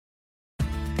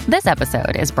This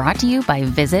episode is brought to you by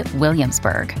Visit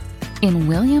Williamsburg. In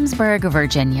Williamsburg,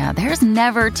 Virginia, there's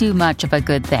never too much of a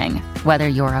good thing. Whether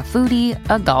you're a foodie,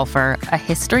 a golfer, a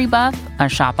history buff, a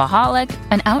shopaholic,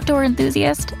 an outdoor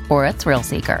enthusiast, or a thrill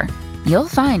seeker, you'll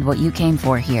find what you came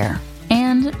for here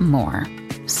and more.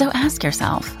 So ask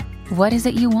yourself, what is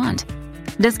it you want?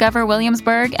 Discover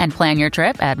Williamsburg and plan your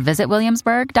trip at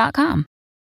visitwilliamsburg.com.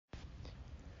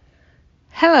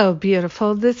 Hello,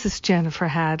 beautiful. This is Jennifer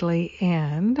Hadley,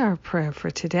 and our prayer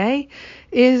for today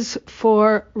is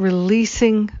for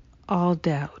releasing all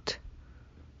doubt.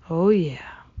 Oh, yeah.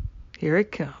 Here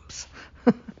it comes.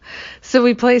 So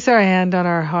we place our hand on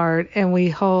our heart and we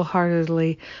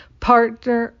wholeheartedly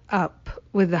partner up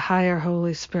with the higher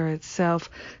Holy Spirit self.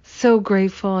 So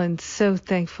grateful and so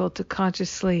thankful to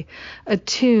consciously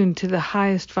attune to the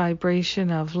highest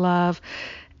vibration of love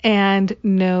and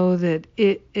know that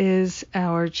it is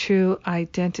our true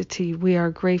identity. We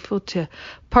are grateful to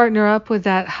partner up with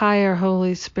that higher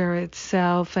Holy Spirit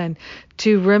self and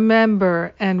to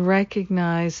remember and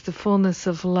recognize the fullness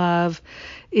of love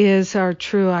is our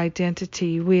true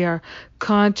identity. We are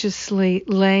consciously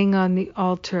laying on the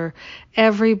altar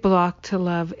every block to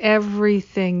love,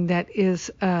 everything that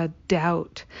is a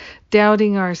doubt,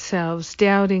 doubting ourselves,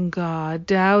 doubting God,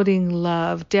 doubting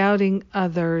love, doubting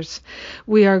others.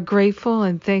 We are grateful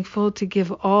and thankful to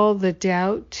give all the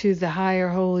doubt to the higher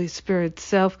Holy Spirit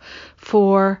self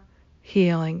for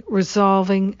healing,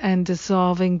 resolving and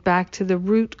dissolving back to the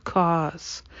root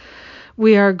cause.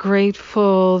 We are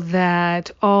grateful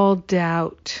that all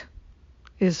doubt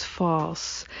is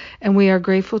false, and we are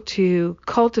grateful to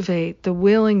cultivate the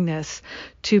willingness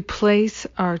to place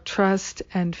our trust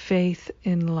and faith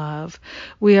in love.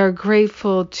 We are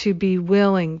grateful to be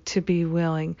willing to be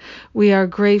willing. We are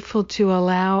grateful to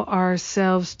allow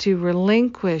ourselves to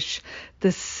relinquish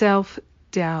the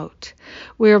self-doubt.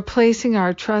 We are placing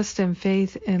our trust and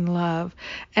faith in love,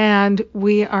 and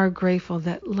we are grateful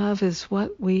that love is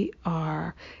what we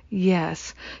are.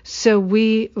 Yes, so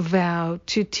we vow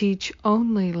to teach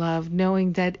only love,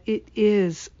 knowing that it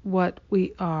is what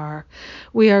we are.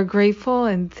 We are grateful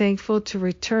and thankful to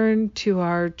return to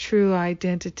our true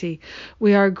identity.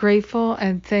 We are grateful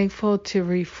and thankful to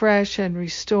refresh and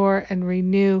restore and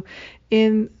renew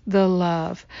in the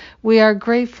love. We are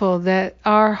grateful that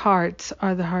our hearts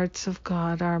are the hearts of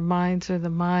God, our minds are the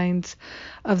minds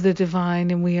of the divine,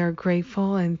 and we are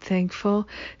grateful and thankful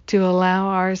to allow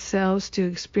ourselves to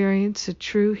experience a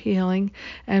true healing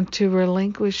and to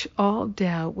relinquish all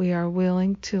doubt. We are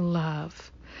willing to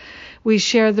love. We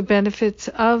share the benefits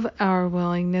of our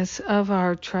willingness, of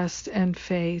our trust and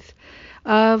faith,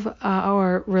 of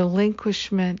our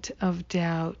relinquishment of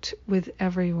doubt with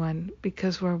everyone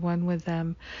because we're one with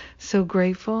them. So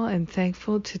grateful and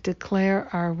thankful to declare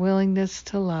our willingness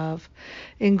to love.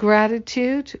 In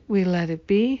gratitude, we let it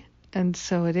be, and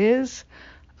so it is.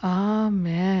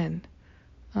 Amen.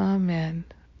 Amen.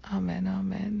 Amen.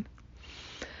 Amen.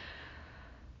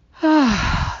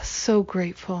 So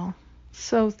grateful.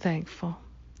 So thankful.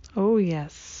 Oh,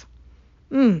 yes.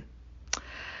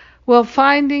 Well,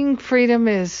 finding freedom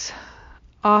is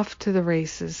off to the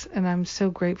races, and I'm so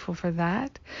grateful for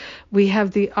that. We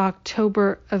have the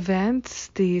October events,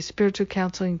 the Spiritual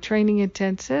Counseling Training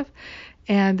Intensive,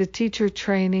 and the teacher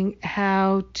training,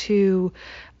 how to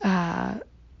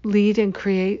lead and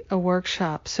create a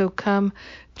workshop. So come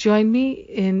join me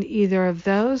in either of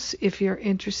those if you're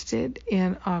interested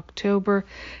in October,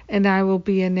 and I will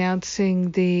be announcing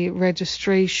the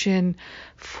registration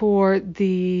for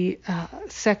the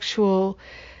sexual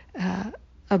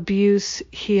abuse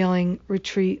healing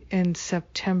retreat in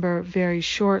September very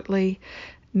shortly.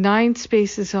 9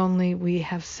 spaces only. We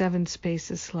have 7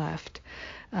 spaces left.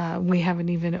 We haven't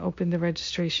even opened the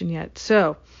registration yet.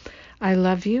 So I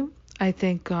love you. I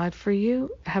thank God for you.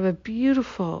 Have a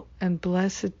beautiful and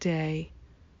blessed day,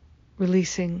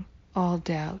 releasing all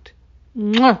doubt.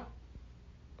 Mwah!